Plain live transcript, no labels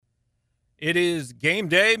It is game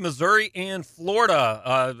day, Missouri and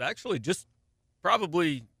Florida. Actually, just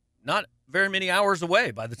probably not very many hours away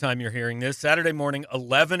by the time you're hearing this. Saturday morning,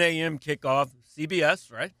 11 a.m. kickoff,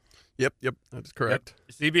 CBS, right? Yep, that's correct.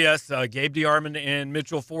 Yep. CBS, Gabe DeArmond and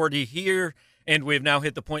Mitchell Fordy here, and we've now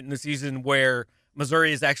hit the point in the season where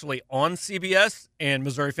Missouri is actually on CBS, and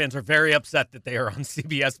Missouri fans are very upset that they are on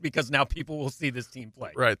CBS because now people will see this team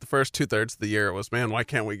play. Right. The first 2/3 of the year it was, man, why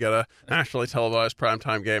can't we get a nationally televised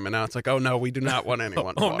primetime game? And now it's like, oh, no, we do not want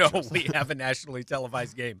anyone to watch this. We have a nationally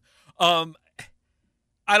televised game.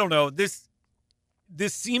 I don't know. This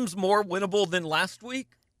seems more winnable than last week.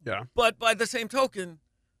 Yeah. But by the same token,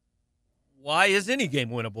 why is any game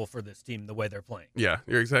winnable for this team the way they're playing? Yeah,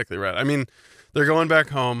 you're exactly right. I mean, they're going back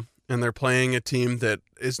home, and they're playing a team that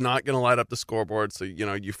is not going to light up the scoreboard. So,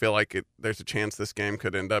 you feel like there's a chance this game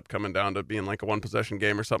could end up coming down to being like a one-possession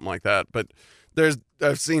game or something like that. But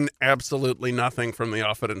I've seen absolutely nothing from the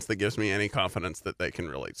offense that gives me any confidence that they can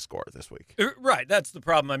really score this week. Right, that's the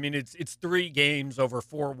problem. I mean, it's 3 games over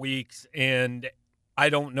 4 weeks, and I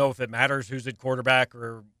don't know if it matters who's at quarterback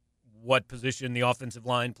or what position the offensive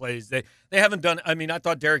line plays. They haven't done – I mean, I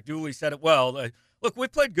thought Derek Dooley said it well. Look,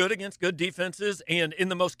 we've played good against good defenses, and in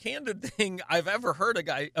the most candid thing I've ever heard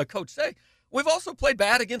a coach say, we've also played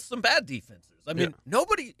bad against some bad defenses. I mean,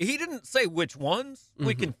 he didn't say which ones. Mm-hmm.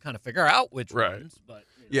 We can kind of figure out which ones. But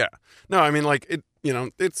Yeah. No, I mean, like,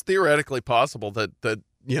 it's theoretically possible that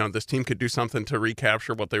this team could do something to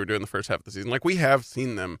recapture what they were doing the first half of the season. Like, we have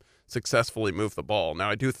seen them successfully move the ball. Now,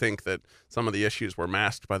 I do think that some of the issues were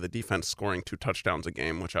masked by the defense scoring 2 touchdowns a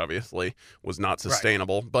game, which obviously was not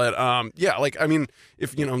sustainable. Right. But,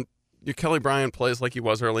 if, your Kelly Bryant plays like he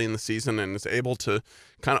was early in the season and is able to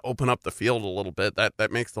kind of open up the field a little bit,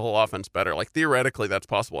 that makes the whole offense better. Like, theoretically, that's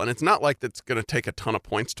possible. And it's not like it's going to take a ton of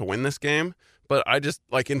points to win this game, but I just,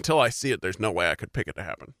 until I see it, there's no way I could pick it to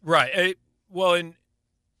happen. Right. And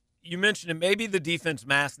you mentioned it, maybe the defense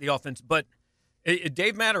masked the offense, but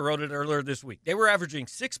Dave Matter wrote it earlier this week. They were averaging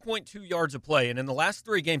 6.2 yards a play, and in the last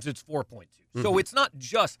 3 games, it's 4.2. Mm-hmm. So it's not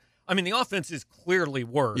just – I mean, the offense is clearly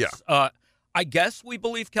worse. Yeah. I guess we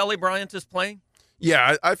believe Kelly Bryant is playing.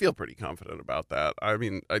 Yeah, I feel pretty confident about that. I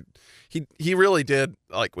mean, he really did.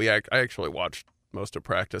 Like, I actually watched most of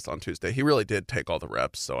practice on Tuesday. He really did take all the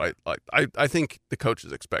reps. So I think the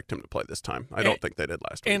coaches expect him to play this time. I don't think they did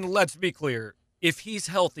last week. And let's be clear, if he's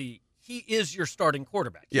healthy, he is your starting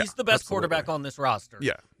quarterback. Yeah, he's the best absolutely. quarterback on this roster.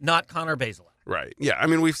 Yeah. Not Connor Bazelak. Right. Yeah. I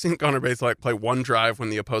mean, we've seen Connor Bazelak play one drive when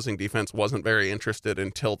the opposing defense wasn't very interested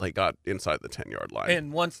until they got inside the 10-yard line.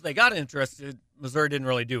 And once they got interested, Missouri didn't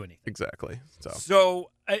really do anything. Exactly. So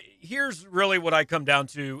here's really what I come down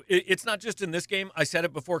to. It's not just in this game. I said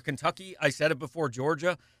it before Kentucky. I said it before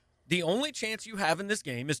Georgia. The only chance you have in this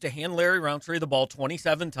game is to hand Larry Roundtree the ball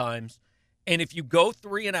 27 times. And if you go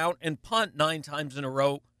 3 and out and punt 9 times in a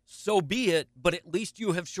row, so be it, but at least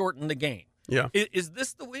you have shortened the game. Yeah. Is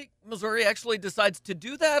this the week Missouri actually decides to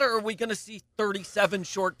do that, or are we going to see 37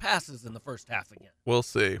 short passes in the first half again? We'll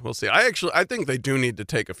see. I think they do need to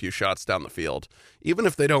take a few shots down the field. Even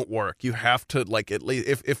if they don't work, you have to, at least,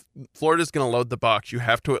 if Florida's going to load the box, you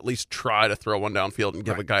have to at least try to throw one downfield and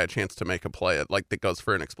give a guy a chance to make a play, that goes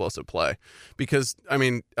for an explosive play. Because, I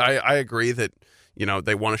mean, I agree that,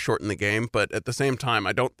 they want to shorten the game, but at the same time,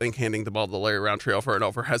 I don't think handing the ball to Larry Roundtree over and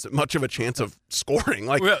over has much of a chance of scoring.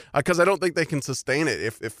 Because I don't think they can sustain it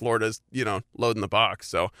if Florida's, loading the box.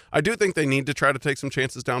 So I do think they need to try to take some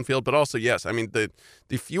chances downfield, but also, yes, I mean, the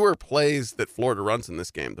fewer plays that Florida runs in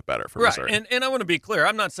this game, the better for Missouri. Right, and I want to be clear.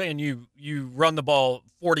 I'm not saying you run the ball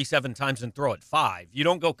 47 times and throw it 5. You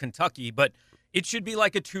don't go Kentucky, but it should be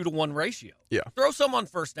like a 2-to-1 ratio. Yeah. Throw some on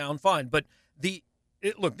first down, fine, but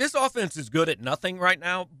look, this offense is good at nothing right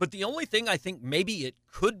now, but the only thing I think maybe it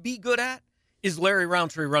could be good at is Larry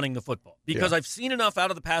Roundtree running the football. Because I've seen enough out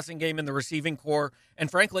of the passing game in the receiving core, and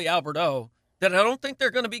frankly, Albert O, that I don't think they're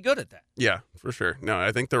going to be good at that. Yeah, for sure. No,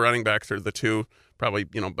 I think the running backs are the 2 probably,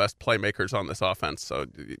 best playmakers on this offense. So,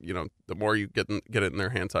 the more you get it in their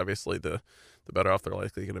hands, obviously, the better off they're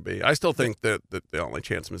likely going to be. I still think that the only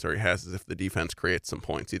chance Missouri has is if the defense creates some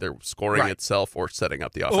points, either scoring itself or setting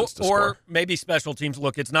up the offense to score. Or maybe special teams.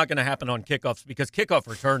 Look, it's not going to happen on kickoffs because kickoff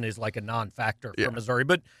return is like a non-factor for Missouri.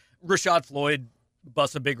 But Rashad Floyd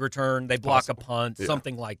busts a big return. They block a punt,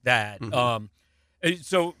 something like that. Mm-hmm.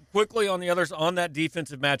 So quickly on that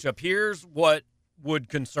defensive matchup, here's what would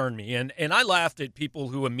concern me. And I laughed at people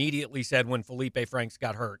who immediately said when Felipe Franks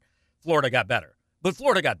got hurt, Florida got better. But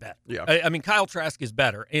Florida got better. Yeah. I mean, Kyle Trask is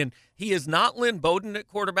better. And he is not Lynn Bowden at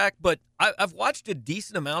quarterback, but I've watched a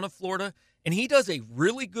decent amount of Florida, and he does a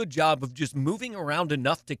really good job of just moving around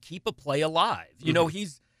enough to keep a play alive. You know,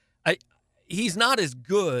 he's not as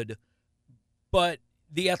good, but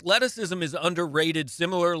the athleticism is underrated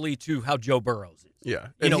similarly to how Joe Burrow's is. Yeah.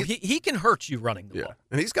 He can hurt you running the ball.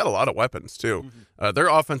 And he's got a lot of weapons, too. Their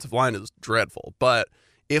offensive line is dreadful, but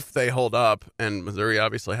if they hold up, and Missouri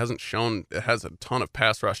obviously hasn't shown it has a ton of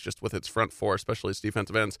pass rush just with its front four, especially its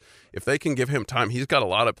defensive ends. If they can give him time, he's got a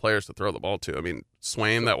lot of players to throw the ball to. I mean,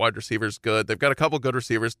 Swain, that wide receiver, is good. They've got a couple good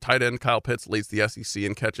receivers. Tight end Kyle Pitts leads the SEC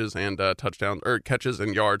in catches and catches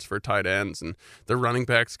and yards for tight ends, and their running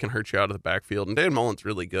backs can hurt you out of the backfield. And Dan Mullen's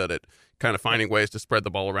really good at kind of finding ways to spread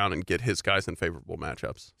the ball around and get his guys in favorable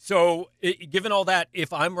matchups. So, given all that,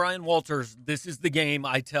 if I'm Ryan Walters, this is the game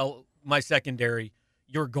I tell my secondary,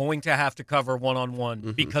 you're going to have to cover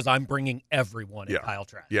one-on-one because I'm bringing everyone at Kyle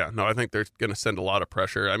Trask. Yeah, no, I think they're going to send a lot of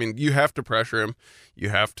pressure. I mean, you have to pressure him. You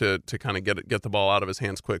have to kind of get the ball out of his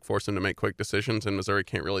hands quick, force him to make quick decisions, and Missouri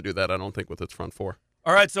can't really do that, I don't think, with its front four.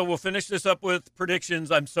 All right, so we'll finish this up with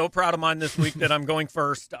predictions. I'm so proud of mine this week that I'm going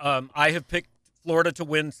first. I have picked Florida to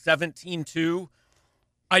win 17-2.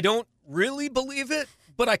 I don't really believe it,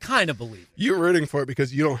 but I kind of believe it. You're rooting for it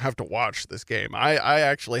because you don't have to watch this game. I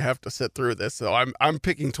actually have to sit through this, so I'm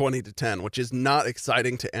picking 20-10, which is not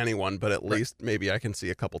exciting to anyone, but at least maybe I can see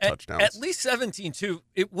a couple touchdowns. At least 17-2.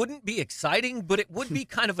 It wouldn't be exciting, but it would be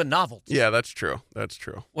kind of a novelty. Yeah, that's true. That's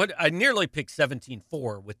true. What I nearly picked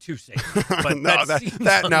 17-4 with two safeties. But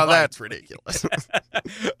no, that's ridiculous.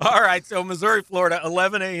 All right, so Missouri, Florida,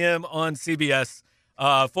 11 a.m. on CBS.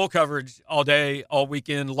 Full coverage all day, all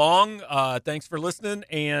weekend long. Thanks for listening.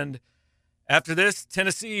 And after this,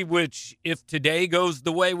 Tennessee, which if today goes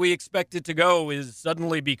the way we expect it to go, is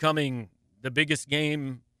suddenly becoming the biggest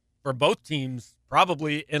game for both teams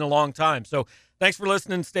probably in a long time. So thanks for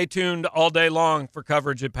listening. Stay tuned all day long for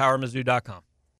coverage at PowerMizzou.com.